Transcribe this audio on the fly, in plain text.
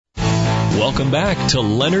Welcome back to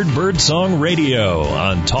Leonard Birdsong Radio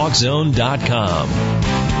on TalkZone.com.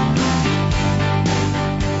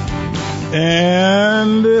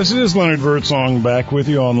 And this is Leonard Birdsong back with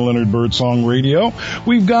you on Leonard Birdsong Radio.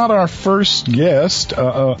 We've got our first guest,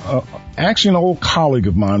 actually an old colleague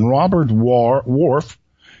of mine, Robert Whorf.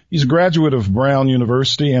 He's a graduate of Brown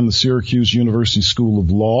University and the Syracuse University School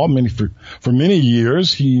of Law. For many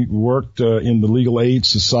years, he worked in the Legal Aid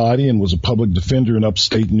Society and was a public defender in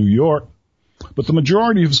upstate New York. But the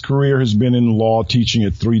majority of his career has been in law, teaching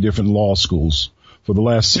at 3 different law schools. For the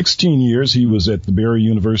last 16 years, he was at the Barry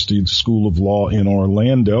University School of Law in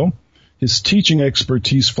Orlando. His teaching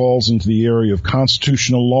expertise falls into the area of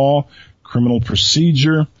constitutional law, criminal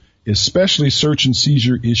procedure, especially search and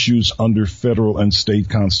seizure issues under federal and state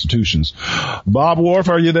constitutions. Bob Whorf,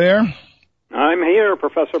 are you there? I'm here,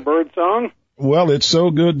 Professor Birdsong. Well, it's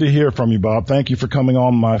so good to hear from you, Bob. Thank you for coming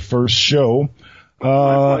on my first show.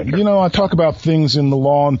 I talk about things in the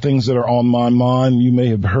law and things that are on my mind. You may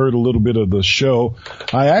have heard a little bit of the show.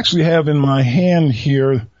 I actually have in my hand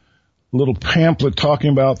here a little pamphlet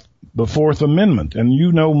talking about the Fourth Amendment, and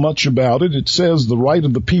you know much about it. It says the right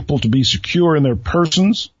of the people to be secure in their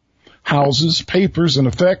persons, houses, papers, and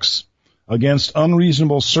effects against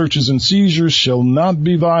unreasonable searches and seizures shall not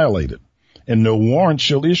be violated, and no warrant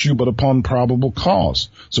shall issue but upon probable cause,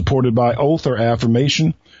 supported by oath or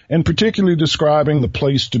affirmation, and particularly describing the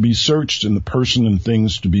place to be searched and the person and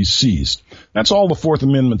things to be seized. That's all the Fourth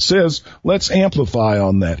Amendment says. Let's amplify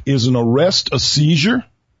on that. Is an arrest a seizure?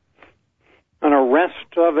 An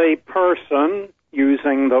arrest of a person,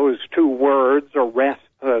 using those 2 words, arrest,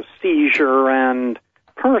 seizure, and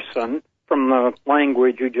person, from the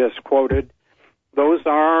language you just quoted,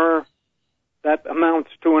 that amounts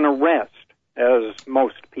to an arrest, as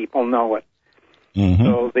most people know it. Mm-hmm.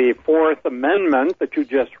 So the Fourth Amendment that you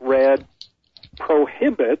just read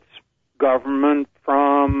prohibits government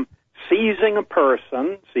from seizing a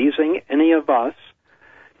person, seizing any of us,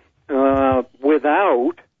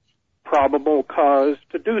 without probable cause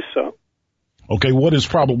to do so. Okay, what is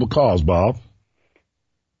probable cause, Bob?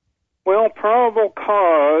 Well, probable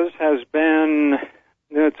cause has been,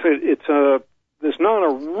 there's not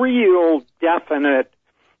a real definite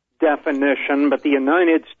definition, but the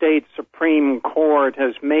United States Supreme Court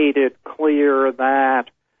has made it clear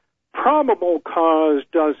that probable cause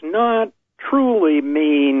does not truly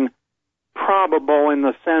mean probable in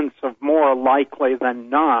the sense of more likely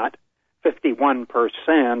than not, 51%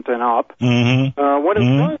 and up. Mm-hmm. What it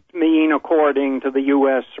does mean, according to the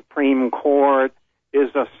U.S. Supreme Court,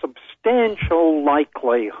 is a substantial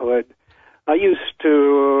likelihood. I used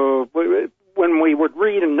to, when we would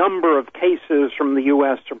read a number of cases from the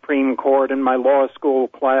U.S. Supreme Court in my law school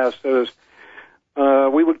classes,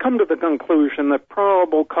 we would come to the conclusion that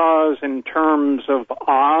probable cause in terms of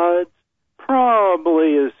odds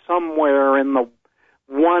probably is somewhere in the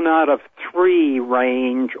 1 out of 3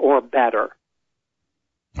 range or better.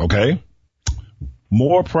 Okay.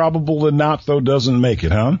 More probable than not, though, doesn't make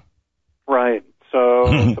it, huh? Right.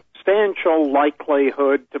 So substantial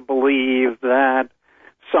likelihood to believe that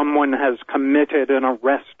someone has committed an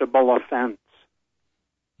arrestable offense.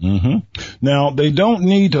 Mm-hmm. Now, they don't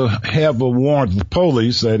need to have a warrant, the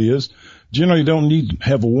police, that is. Generally don't need to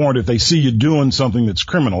have a warrant if they see you doing something that's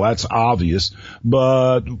criminal. That's obvious.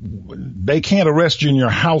 But they can't arrest you in your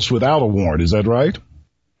house without a warrant. Is that right?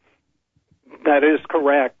 That is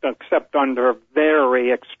correct, except under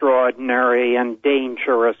very extraordinary and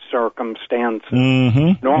dangerous circumstances.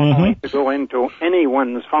 Mm-hmm. Normally, to go into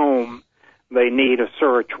anyone's home, they need a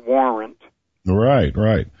search warrant. Right,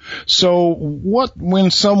 right. So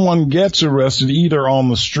when someone gets arrested either on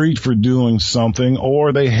the street for doing something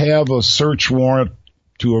or they have a search warrant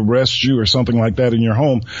to arrest you or something like that in your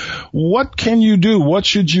home, what can you do? What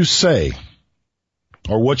should you say?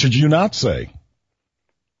 Or what should you not say?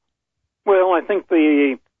 Well, I think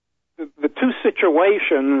the 2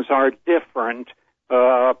 situations are different,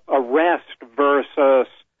 arrest versus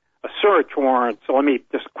a search warrant. So let me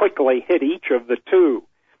just quickly hit each of the 2.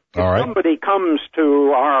 If somebody comes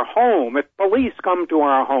to our home, if police come to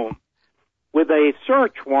our home with a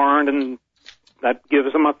search warrant, and that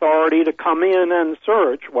gives them authority to come in and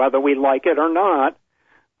search, whether we like it or not,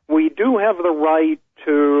 we do have the right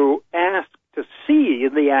to ask to see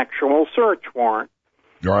the actual search warrant.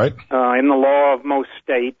 Right. In the law of most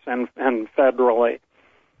states and federally.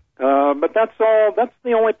 But that's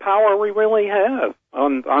the only power we really have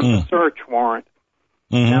on the search warrant.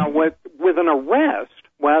 Mm-hmm. Now, with an arrest,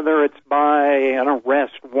 whether it's by an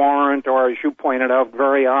arrest warrant or, as you pointed out,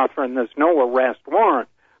 very often there's no arrest warrant.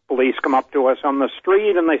 Police come up to us on the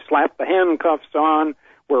street and they slap the handcuffs on.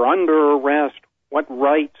 We're under arrest. What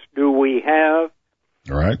rights do we have?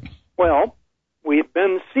 Right. Well, we've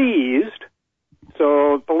been seized,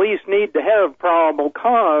 so police need to have probable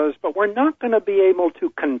cause, but we're not going to be able to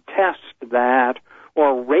contest that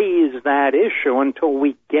or raise that issue until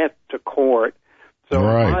we get to court. So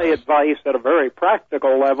my advice at a very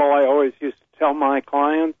practical level, I always used to tell my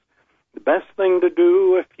clients, the best thing to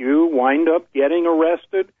do if you wind up getting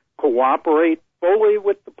arrested, cooperate fully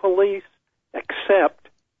with the police, except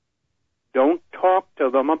don't talk to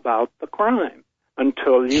them about the crime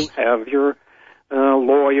until you have your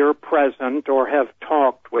lawyer present or have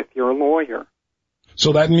talked with your lawyer.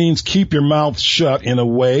 So that means keep your mouth shut in a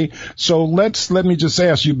way. So let me just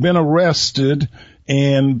ask, you've been arrested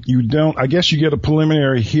and I guess you get a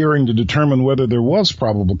preliminary hearing to determine whether there was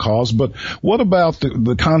probable cause, but what about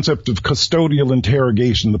the concept of custodial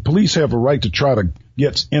interrogation? The police have a right to try to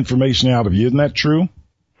get information out of you. Isn't that true?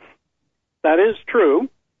 That is true.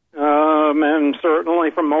 And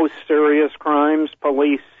certainly for most serious crimes,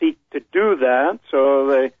 police seek to do that. So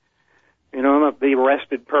the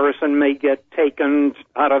arrested person may get taken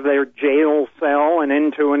out of their jail cell and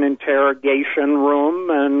into an interrogation room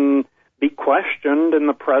and be questioned in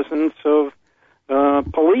the presence of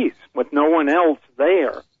police with no one else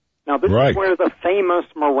there. Now, this is where the famous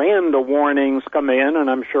Miranda warnings come in, and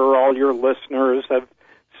I'm sure all your listeners have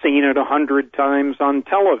seen it 100 times on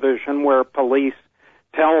television, where police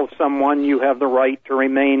tell someone you have the right to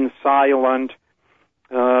remain silent.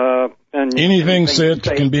 And anything said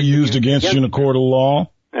can be used against you in a court of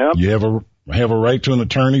law. Yep. You have a right to an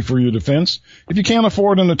attorney for your defense. If you can't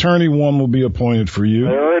afford an attorney, one will be appointed for you.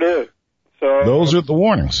 There it is. So those are the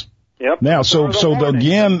warnings. Yep. Now, so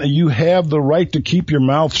again, you have the right to keep your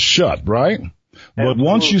mouth shut, right? But Absolutely.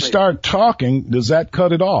 Once you start talking, does that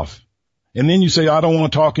cut it off? And then you say, I don't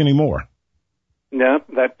want to talk anymore. Yeah,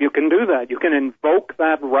 that you can do that. You can invoke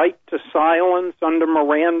that right to silence under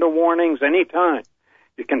Miranda warnings anytime.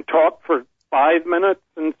 You can talk for 5 minutes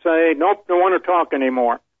and say, nope, don't want to talk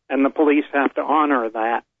anymore. And the police have to honor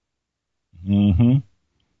that. Mm-hmm.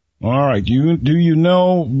 All right. Do you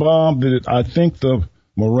know, Bob, that I think the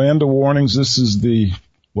Miranda warnings, this is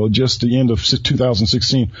just the end of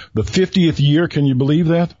 2016, the 50th year. Can you believe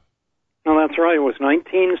that? No, that's right. It was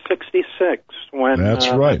 1966 when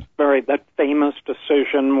that famous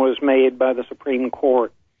decision was made by the Supreme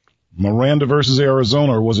Court. Miranda versus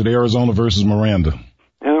Arizona, or was it Arizona versus Miranda?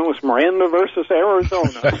 And it was Miranda versus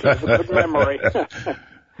Arizona. That's a good memory.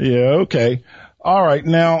 Yeah, okay. All right.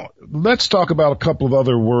 Now, let's talk about a couple of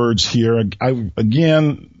other words here.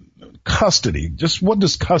 Again, custody. Just what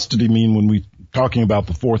does custody mean when we're talking about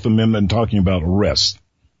the Fourth Amendment and talking about arrest?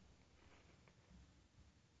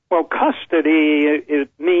 Well, custody, it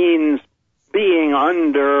means being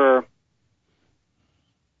under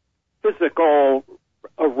physical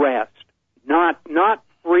arrest, not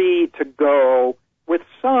free to go, with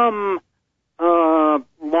some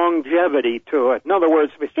longevity to it. In other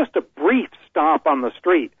words, if it's just a brief stop on the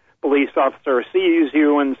street, police officer sees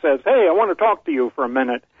you and says, hey, I want to talk to you for a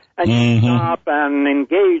minute, and you stop and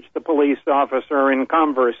engage the police officer in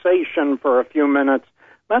conversation for a few minutes,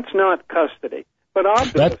 that's not custody. But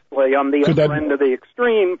obviously, on the other end of the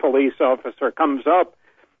extreme, police officer comes up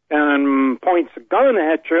and points a gun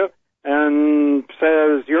at you and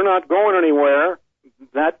says, you're not going anywhere.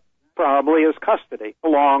 That probably is custody,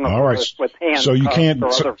 along with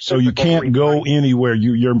handcuffs. So you can't go anywhere.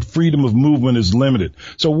 Your freedom of movement is limited.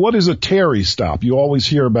 So what is a Terry stop? You always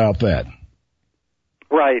hear about that.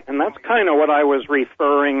 Right, and that's kind of what I was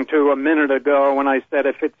referring to a minute ago when I said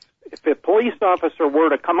if a police officer were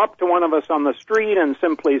to come up to one of us on the street and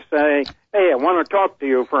simply say, hey, I want to talk to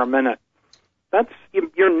you for a minute,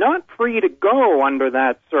 you're not free to go under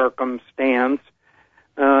that circumstance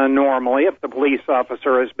normally, if the police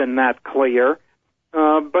officer has been that clear.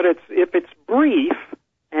 But if it's brief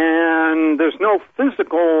and there's no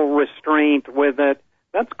physical restraint with it,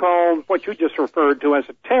 that's called what you just referred to as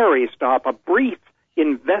a Terry stop, a brief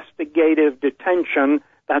investigative detention.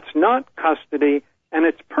 That's not custody, and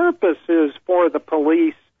its purpose is for the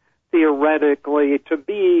police, theoretically, to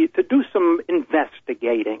do some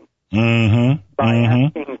investigating by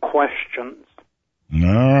asking questions. All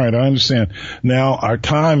right, I understand. Now, our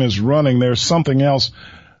time is running. There's something else.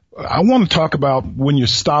 I want to talk about when you're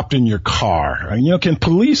stopped in your car. Can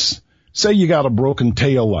police, say you got a broken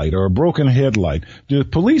tail light or a broken headlight, do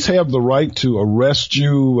police have the right to arrest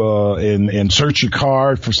you and search your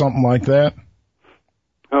car for something like that?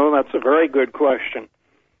 Oh, that's a very good question.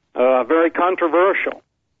 Very controversial.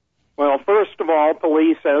 Well, first of all,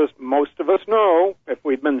 police, as most of us know, if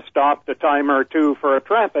we've been stopped a time or two for a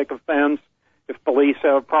traffic offense, If police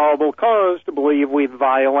have probable cause to believe we've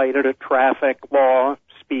violated a traffic law,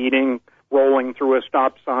 speeding, rolling through a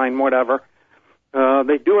stop sign, whatever,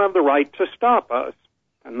 they do have the right to stop us.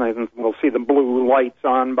 And then we'll see the blue lights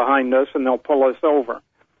on behind us, and they'll pull us over.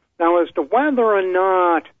 Now, as to whether or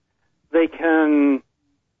not they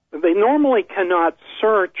normally cannot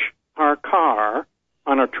search our car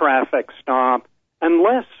on a traffic stop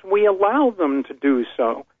unless we allow them to do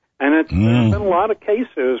so. And there's been a lot of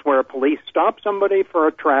cases where police stop somebody for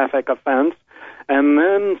a traffic offense and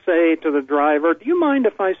then say to the driver, do you mind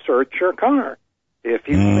if I search your car? If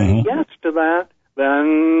you say yes to that,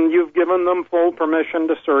 then you've given them full permission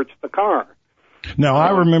to search the car. Now,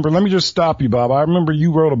 I remember, let me just stop you, Bob. I remember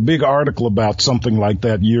you wrote a big article about something like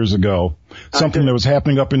that years ago, something that was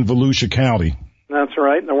happening up in Volusia County. That's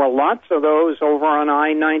right. There were lots of those over on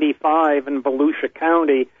I-95 in Volusia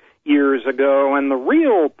County years ago, and the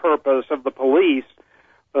real purpose of the police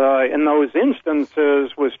in those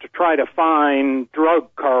instances was to try to find drug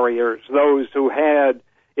couriers, those who had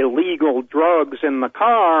illegal drugs in the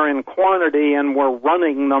car in quantity and were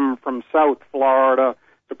running them from South Florida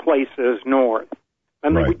to places north.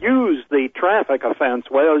 And they would use the traffic offense.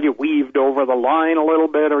 Well, you weaved over the line a little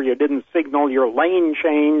bit, or you didn't signal your lane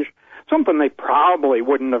change, something they probably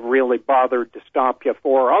wouldn't have really bothered to stop you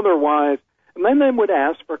for otherwise. And then they would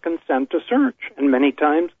ask for consent to search, and many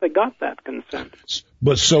times they got that consent.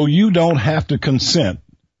 But so you don't have to consent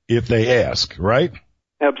if they ask, right?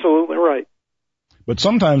 Absolutely right. But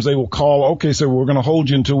sometimes they will call, okay, so we're going to hold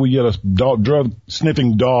you until we get a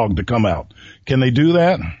drug-sniffing dog to come out. Can they do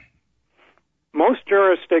that? Most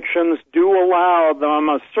jurisdictions do allow them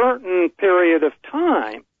a certain period of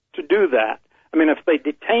time to do that. I mean, if they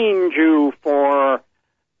detained you for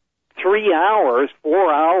 3 hours,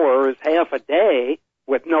 4 hours, half a day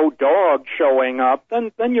with no dog showing up,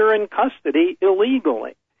 then you're in custody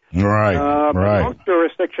illegally. Right. Most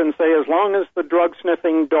jurisdictions say as long as the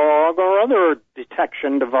drug-sniffing dog or other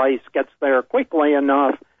detection device gets there quickly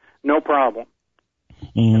enough, no problem.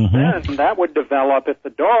 And then that would develop if the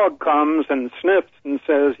dog comes and sniffs and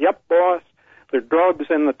says, yep, boss, there are drugs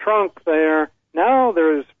in the trunk there. Now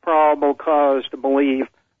there's probable cause to believe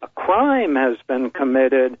a crime has been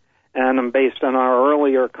committed, and based on our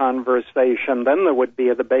earlier conversation, then there would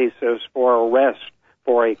be the basis for arrest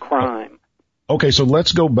for a crime. Okay, so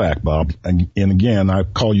let's go back, Bob. And again, I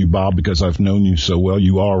call you Bob because I've known you so well.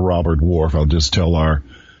 You are Robert Whorf. I'll just tell our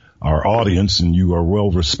audience, and you are a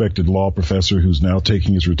well-respected law professor who's now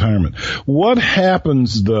taking his retirement. What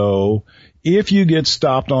happens, though, if you get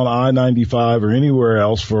stopped on I-95 or anywhere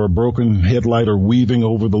else for a broken headlight or weaving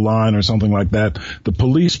over the line or something like that? The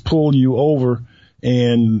police pull you over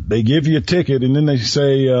and they give you a ticket, and then they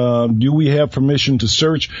say, do we have permission to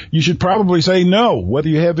search? You should probably say no, whether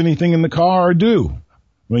you have anything in the car or do.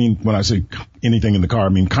 I mean, when I say anything in the car, I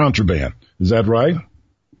mean contraband. Is that right?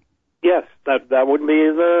 Yes, that would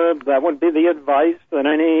be the advice that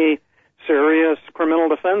any serious criminal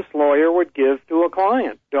defense lawyer would give to a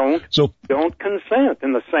client. Don't consent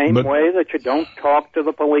in the same way that you don't talk to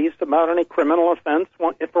the police about any criminal offense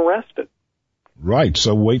if arrested. Right.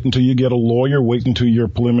 So wait until you get a lawyer, wait until your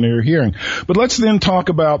preliminary hearing. But let's then talk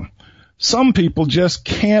about some people just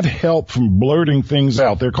can't help from blurting things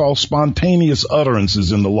out. They're called spontaneous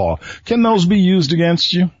utterances in the law. Can those be used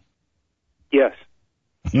against you? Yes.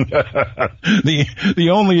 The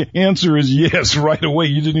only answer is yes right away.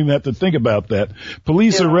 You didn't even have to think about that.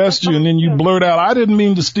 Police arrest you and then you blurt out, I didn't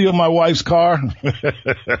mean to steal my wife's car. Yeah,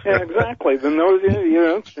 exactly. Then those,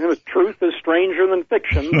 truth is stranger than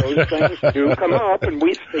fiction. Those things do come up, and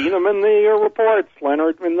we've seen them in the reports,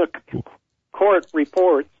 Leonard, in the court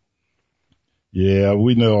reports. Yeah,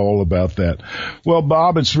 we know all about that. Well,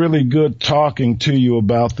 Bob, it's really good talking to you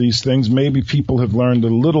about these things. Maybe people have learned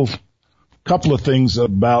a couple of things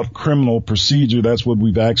about criminal procedure. That's what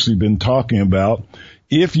we've actually been talking about.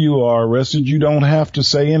 If you are arrested, you don't have to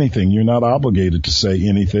say anything. You're not obligated to say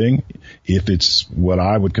anything if it's what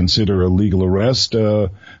I would consider a legal arrest,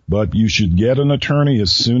 but you should get an attorney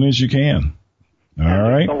as soon as you can. All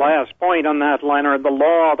right? The last point on that, Leonard,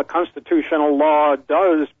 the constitutional law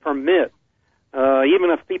does permit, even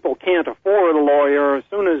if people can't afford a lawyer, as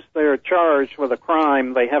soon as they're charged with a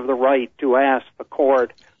crime, they have the right to ask the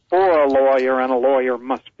court for a lawyer, and a lawyer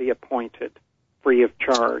must be appointed free of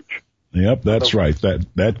charge. Yep, that's right.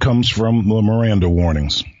 That comes from the Miranda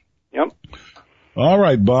warnings. Yep. All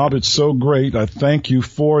right, Bob, it's so great. I thank you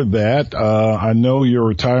for that. I know your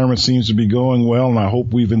retirement seems to be going well, and I hope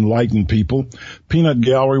we've enlightened people. Peanut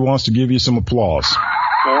Gallery wants to give you some applause.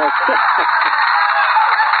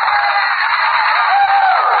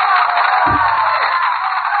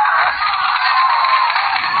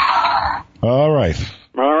 All right.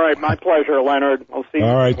 All right, my pleasure, Leonard. I'll see you.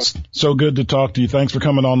 All right. So good to talk to you. Thanks for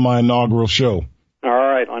coming on my inaugural show. All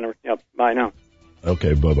right, Leonard. Yep. Bye now.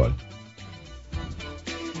 Okay, bye-bye.